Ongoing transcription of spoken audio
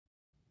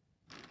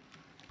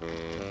In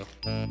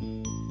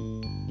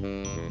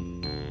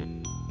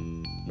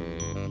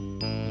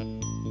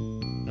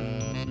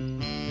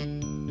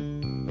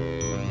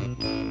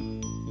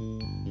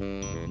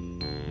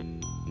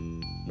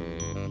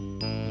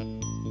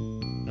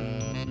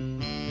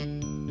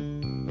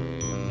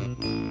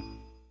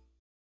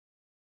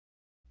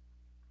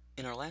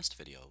our last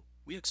video,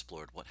 we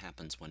explored what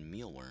happens when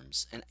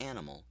mealworms, an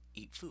animal,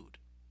 eat food.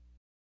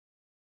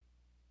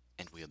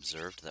 And we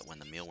observed that when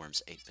the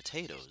mealworms ate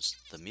potatoes,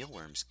 the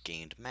mealworms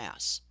gained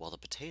mass, while the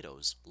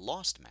potatoes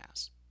lost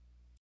mass.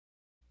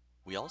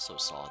 We also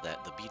saw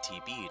that the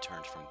BTB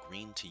turned from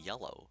green to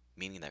yellow,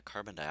 meaning that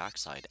carbon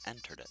dioxide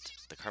entered it.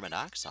 The carbon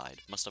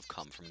dioxide must have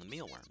come from the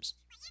mealworms,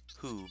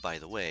 who, by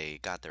the way,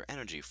 got their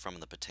energy from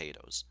the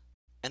potatoes.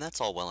 And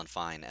that's all well and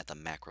fine at the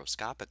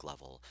macroscopic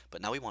level,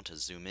 but now we want to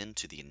zoom in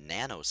to the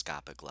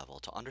nanoscopic level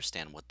to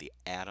understand what the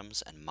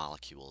atoms and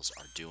molecules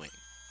are doing.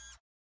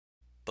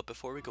 But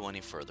before we go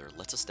any further,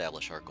 let's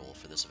establish our goal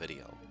for this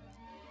video.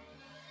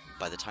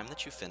 By the time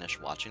that you finish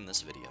watching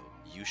this video,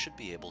 you should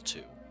be able to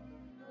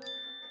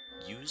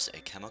use a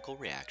chemical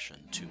reaction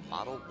to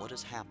model what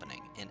is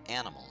happening in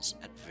animals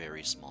at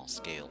very small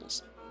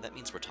scales. That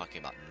means we're talking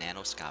about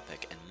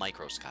nanoscopic and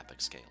microscopic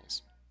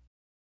scales.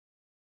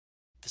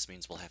 This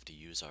means we'll have to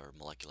use our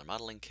molecular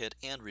modeling kit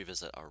and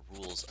revisit our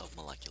rules of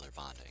molecular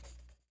bonding.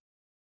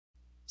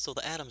 So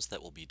the atoms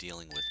that we'll be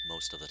dealing with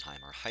most of the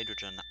time are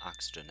hydrogen,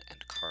 oxygen,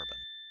 and carbon.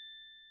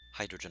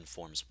 Hydrogen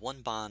forms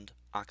one bond,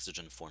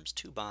 oxygen forms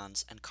two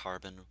bonds, and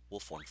carbon will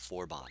form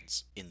four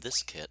bonds. In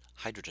this kit,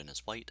 hydrogen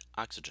is white,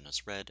 oxygen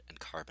is red, and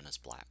carbon is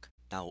black.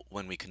 Now,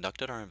 when we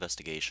conducted our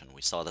investigation,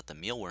 we saw that the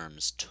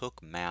mealworms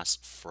took mass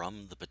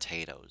from the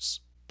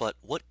potatoes. But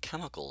what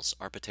chemicals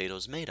are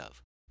potatoes made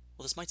of?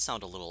 Well, this might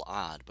sound a little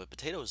odd, but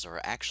potatoes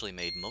are actually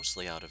made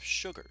mostly out of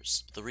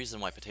sugars. The reason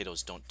why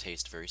potatoes don't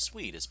taste very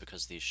sweet is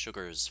because these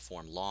sugars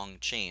form long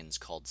chains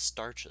called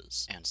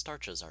starches, and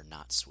starches are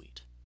not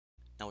sweet.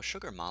 Now, a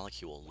sugar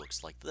molecule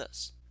looks like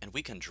this, and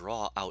we can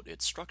draw out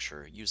its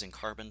structure using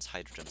carbons,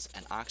 hydrogens,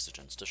 and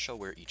oxygens to show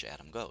where each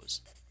atom goes.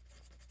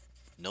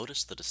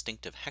 Notice the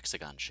distinctive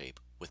hexagon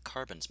shape, with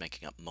carbons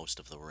making up most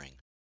of the ring.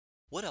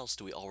 What else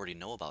do we already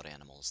know about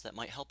animals that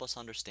might help us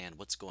understand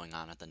what's going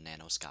on at the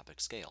nanoscopic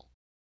scale?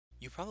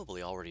 You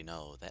probably already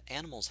know that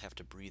animals have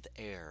to breathe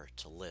air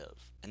to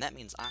live, and that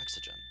means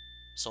oxygen.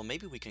 So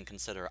maybe we can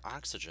consider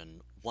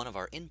oxygen one of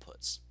our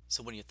inputs.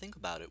 So when you think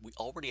about it, we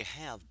already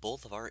have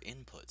both of our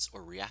inputs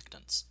or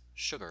reactants,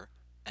 sugar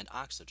and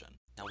oxygen.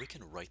 Now we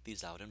can write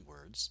these out in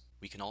words.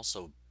 We can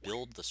also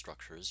build the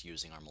structures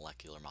using our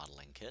molecular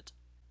modeling kit.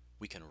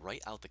 We can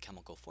write out the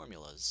chemical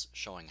formulas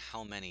showing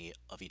how many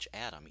of each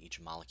atom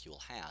each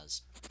molecule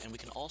has, and we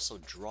can also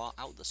draw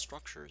out the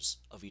structures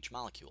of each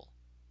molecule.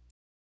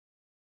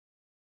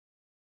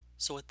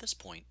 So at this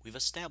point, we've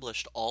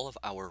established all of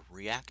our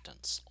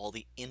reactants, all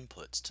the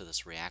inputs to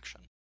this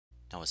reaction.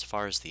 Now as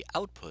far as the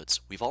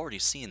outputs, we've already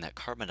seen that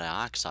carbon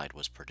dioxide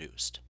was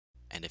produced.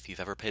 And if you've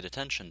ever paid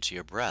attention to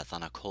your breath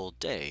on a cold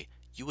day,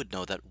 you would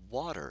know that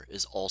water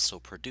is also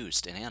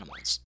produced in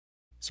animals.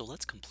 So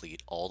let's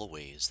complete all the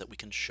ways that we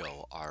can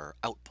show our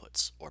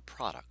outputs, or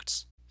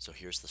products. So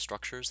here's the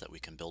structures that we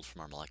can build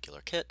from our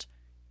molecular kit,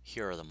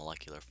 here are the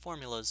molecular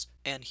formulas,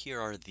 and here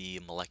are the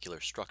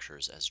molecular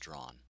structures as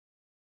drawn.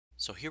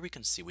 So here we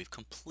can see we've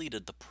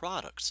completed the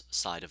products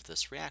side of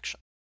this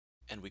reaction,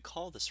 and we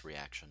call this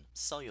reaction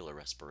cellular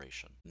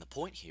respiration. And the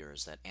point here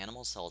is that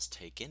animal cells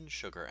take in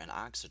sugar and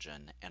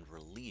oxygen and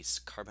release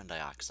carbon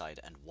dioxide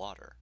and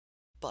water.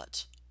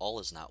 But all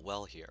is not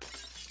well here.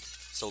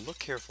 So look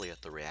carefully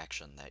at the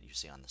reaction that you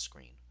see on the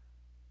screen.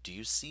 Do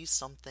you see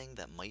something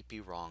that might be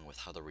wrong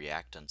with how the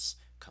reactants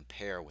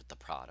compare with the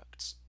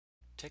products?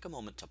 Take a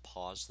moment to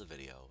pause the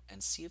video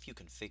and see if you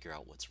can figure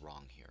out what's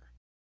wrong here.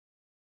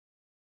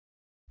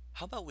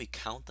 How about we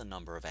count the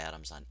number of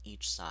atoms on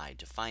each side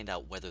to find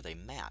out whether they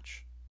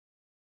match?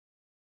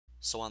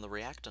 So on the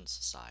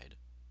reactants side,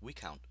 we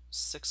count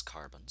 6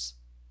 carbons,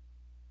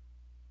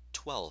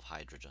 12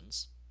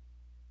 hydrogens,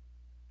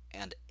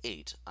 and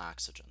 8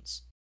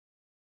 oxygens.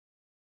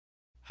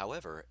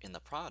 However, in the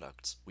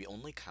products, we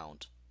only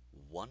count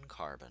 1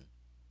 carbon,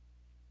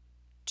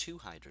 2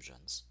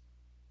 hydrogens,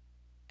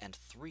 and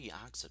 3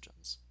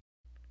 oxygens.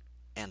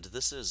 And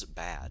this is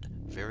bad,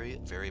 very,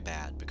 very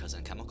bad, because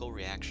in chemical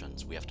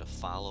reactions we have to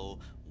follow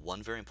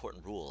one very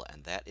important rule,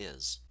 and that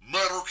is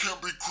matter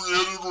can't be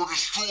created or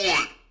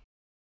destroyed!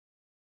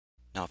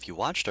 Now if you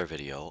watched our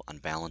video on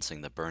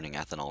balancing the burning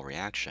ethanol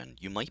reaction,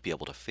 you might be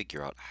able to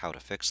figure out how to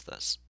fix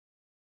this.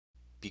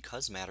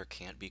 Because matter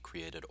can't be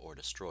created or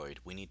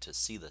destroyed, we need to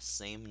see the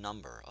same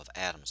number of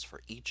atoms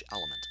for each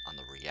element on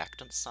the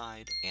reactant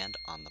side and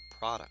on the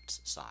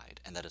products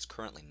side, and that is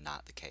currently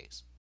not the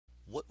case.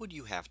 What would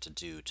you have to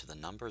do to the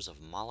numbers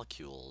of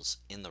molecules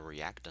in the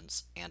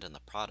reactants and in the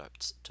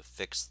products to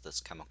fix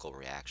this chemical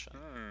reaction?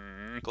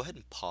 Go ahead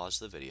and pause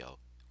the video,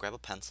 grab a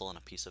pencil and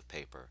a piece of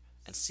paper,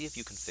 and see if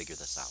you can figure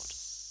this out.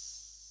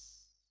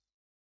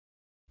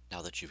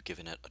 Now that you've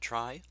given it a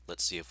try,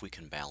 let's see if we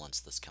can balance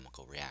this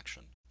chemical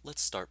reaction.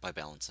 Let's start by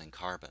balancing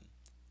carbon.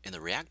 In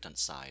the reactant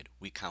side,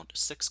 we count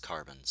 6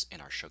 carbons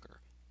in our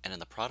sugar, and in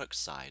the product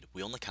side,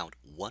 we only count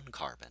 1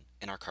 carbon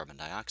in our carbon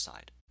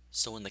dioxide.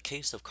 So in the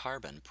case of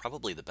carbon,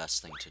 probably the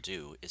best thing to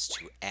do is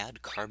to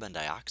add carbon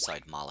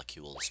dioxide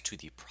molecules to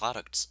the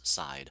product's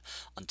side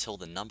until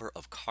the number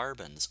of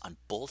carbons on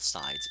both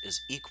sides is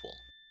equal.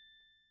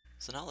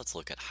 So now let's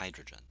look at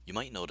hydrogen. You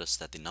might notice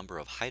that the number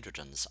of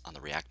hydrogens on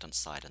the reactant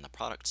side and the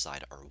product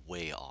side are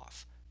way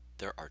off.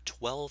 There are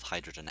 12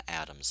 hydrogen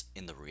atoms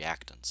in the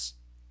reactants,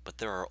 but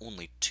there are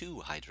only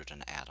 2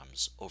 hydrogen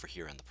atoms over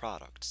here in the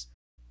products.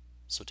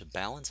 So to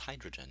balance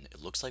hydrogen,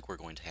 it looks like we're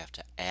going to have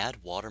to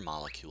add water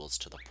molecules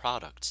to the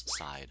product's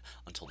side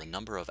until the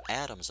number of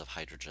atoms of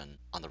hydrogen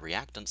on the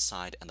reactant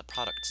side and the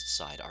product's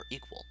side are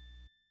equal.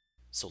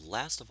 So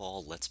last of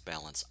all, let's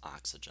balance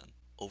oxygen.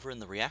 Over in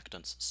the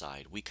reactants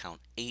side, we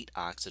count 8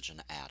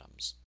 oxygen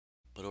atoms.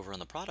 But over on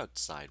the product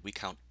side, we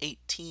count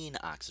 18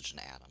 oxygen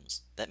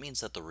atoms. That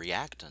means that the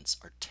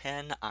reactants are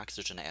 10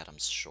 oxygen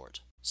atoms short.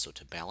 So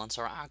to balance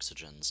our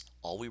oxygens,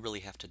 all we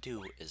really have to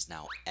do is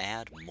now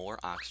add more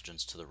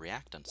oxygens to the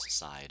reactants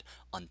side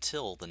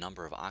until the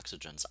number of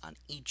oxygens on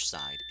each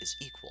side is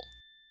equal.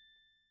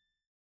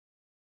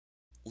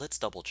 Let's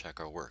double check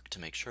our work to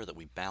make sure that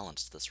we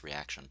balanced this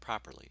reaction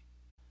properly.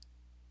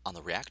 On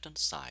the reactant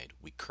side,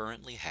 we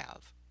currently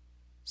have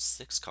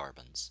 6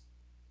 carbons,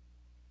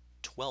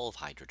 12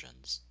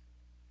 hydrogens,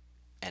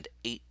 and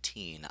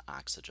 18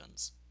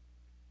 oxygens.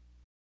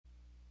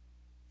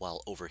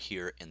 While over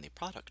here in the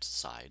product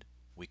side,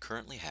 we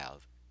currently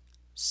have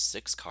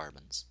 6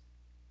 carbons,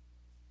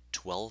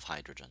 12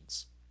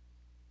 hydrogens,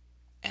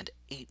 and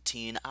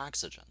 18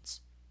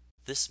 oxygens.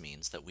 This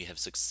means that we have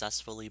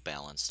successfully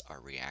balanced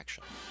our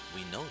reaction.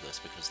 We know this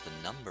because the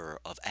number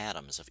of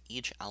atoms of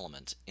each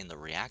element in the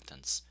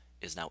reactants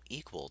is now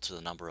equal to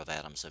the number of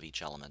atoms of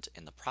each element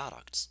in the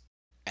products.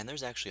 And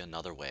there's actually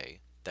another way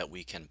that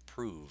we can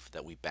prove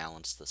that we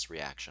balanced this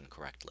reaction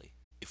correctly.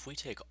 If we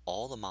take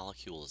all the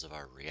molecules of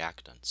our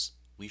reactants,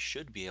 we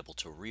should be able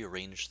to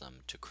rearrange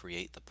them to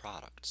create the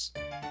products.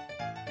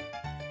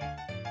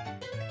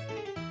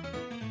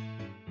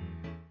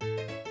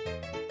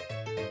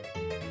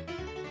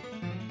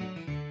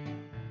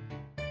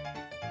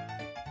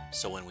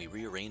 So when we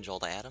rearrange all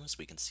the atoms,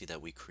 we can see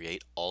that we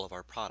create all of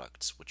our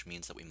products, which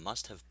means that we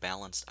must have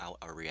balanced out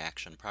our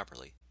reaction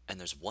properly. And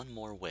there's one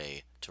more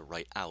way to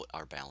write out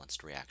our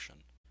balanced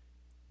reaction.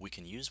 We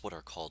can use what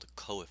are called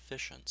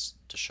coefficients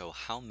to show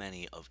how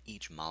many of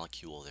each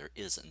molecule there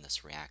is in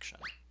this reaction.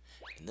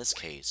 In this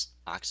case,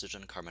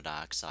 oxygen, carbon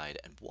dioxide,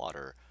 and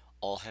water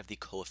all have the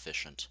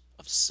coefficient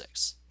of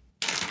 6.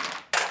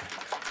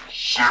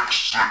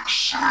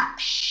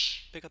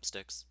 666. Pick up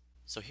sticks.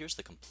 So here's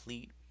the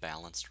complete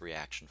balanced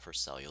reaction for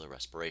cellular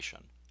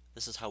respiration.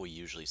 This is how we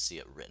usually see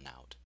it written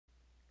out.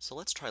 So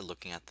let's try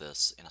looking at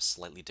this in a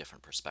slightly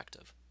different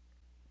perspective.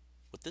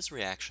 What this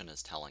reaction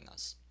is telling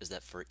us is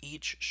that for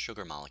each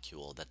sugar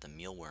molecule that the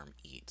mealworm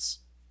eats,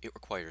 it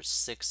requires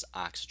 6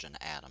 oxygen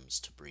atoms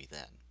to breathe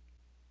in.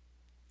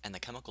 And the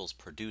chemicals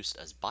produced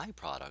as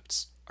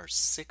byproducts are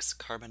 6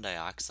 carbon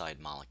dioxide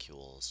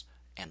molecules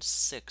and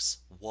 6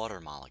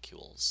 water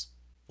molecules.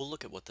 We'll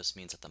look at what this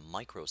means at the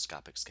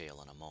microscopic scale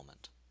in a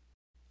moment.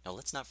 Now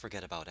let's not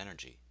forget about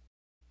energy.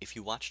 If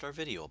you watched our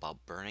video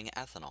about burning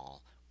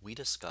ethanol, we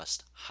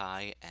discussed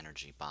high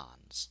energy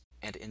bonds.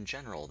 And in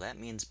general, that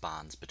means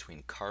bonds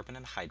between carbon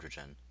and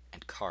hydrogen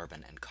and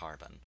carbon and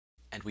carbon.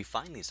 And we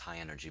find these high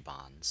energy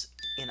bonds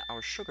in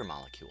our sugar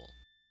molecule.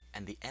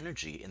 And the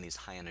energy in these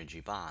high energy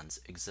bonds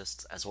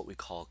exists as what we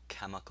call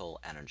chemical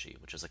energy,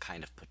 which is a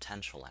kind of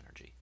potential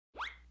energy.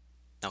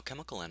 Now,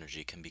 chemical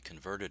energy can be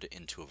converted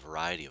into a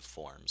variety of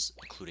forms,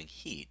 including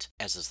heat,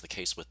 as is the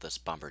case with this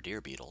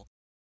bombardier beetle,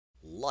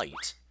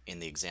 light, in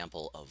the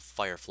example of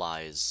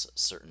fireflies,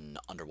 certain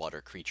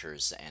underwater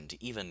creatures, and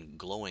even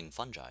glowing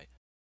fungi,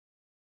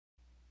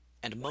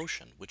 and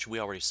motion, which we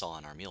already saw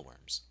in our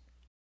mealworms.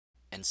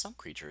 And some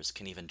creatures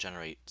can even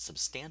generate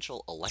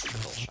substantial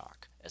electrical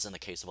shock, as in the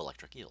case of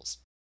electric eels.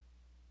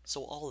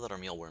 So all that our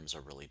mealworms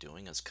are really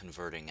doing is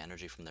converting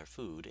energy from their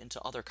food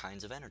into other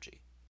kinds of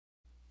energy.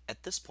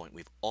 At this point,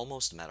 we've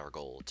almost met our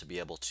goal to be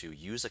able to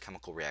use a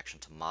chemical reaction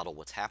to model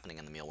what's happening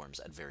in the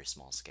mealworms at very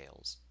small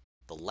scales.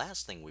 The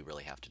last thing we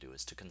really have to do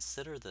is to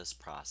consider this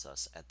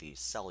process at the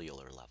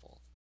cellular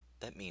level.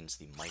 That means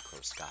the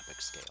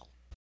microscopic scale.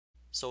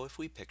 So if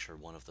we picture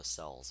one of the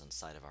cells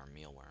inside of our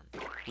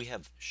mealworm, we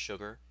have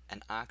sugar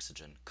and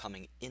oxygen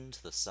coming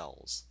into the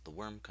cells. The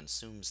worm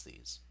consumes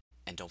these.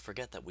 And don't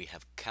forget that we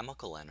have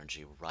chemical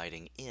energy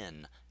riding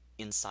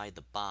inside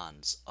the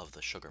bonds of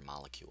the sugar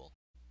molecule.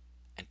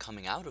 And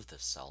coming out of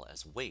this cell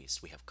as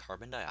waste, we have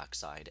carbon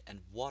dioxide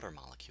and water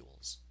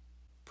molecules,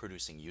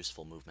 producing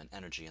useful movement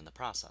energy in the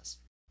process.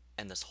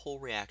 And this whole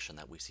reaction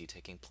that we see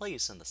taking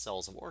place in the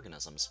cells of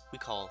organisms, we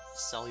call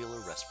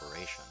cellular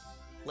respiration.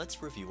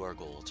 Let's review our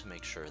goal to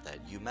make sure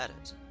that you met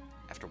it.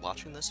 After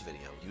watching this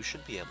video, you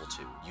should be able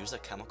to use a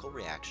chemical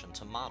reaction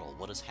to model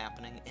what is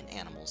happening in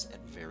animals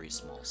at very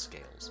small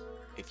scales.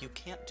 If you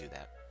can't do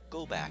that,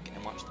 go back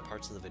and watch the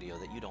parts of the video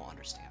that you don't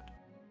understand.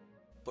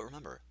 But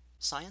remember,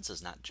 Science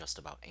is not just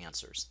about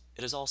answers,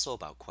 it is also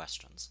about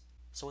questions.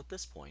 So at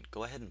this point,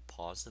 go ahead and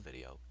pause the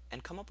video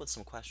and come up with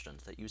some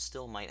questions that you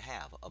still might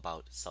have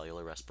about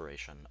cellular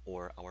respiration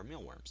or our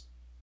mealworms.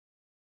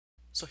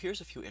 So here's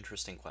a few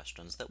interesting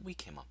questions that we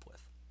came up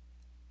with.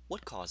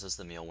 What causes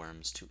the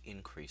mealworms to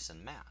increase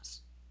in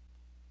mass?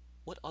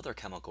 What other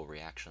chemical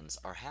reactions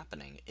are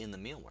happening in the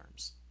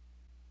mealworms?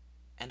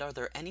 And are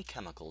there any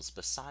chemicals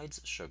besides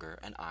sugar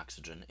and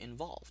oxygen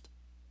involved?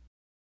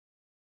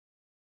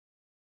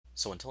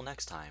 So until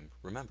next time,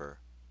 remember,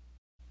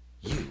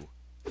 you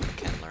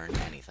can learn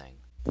anything.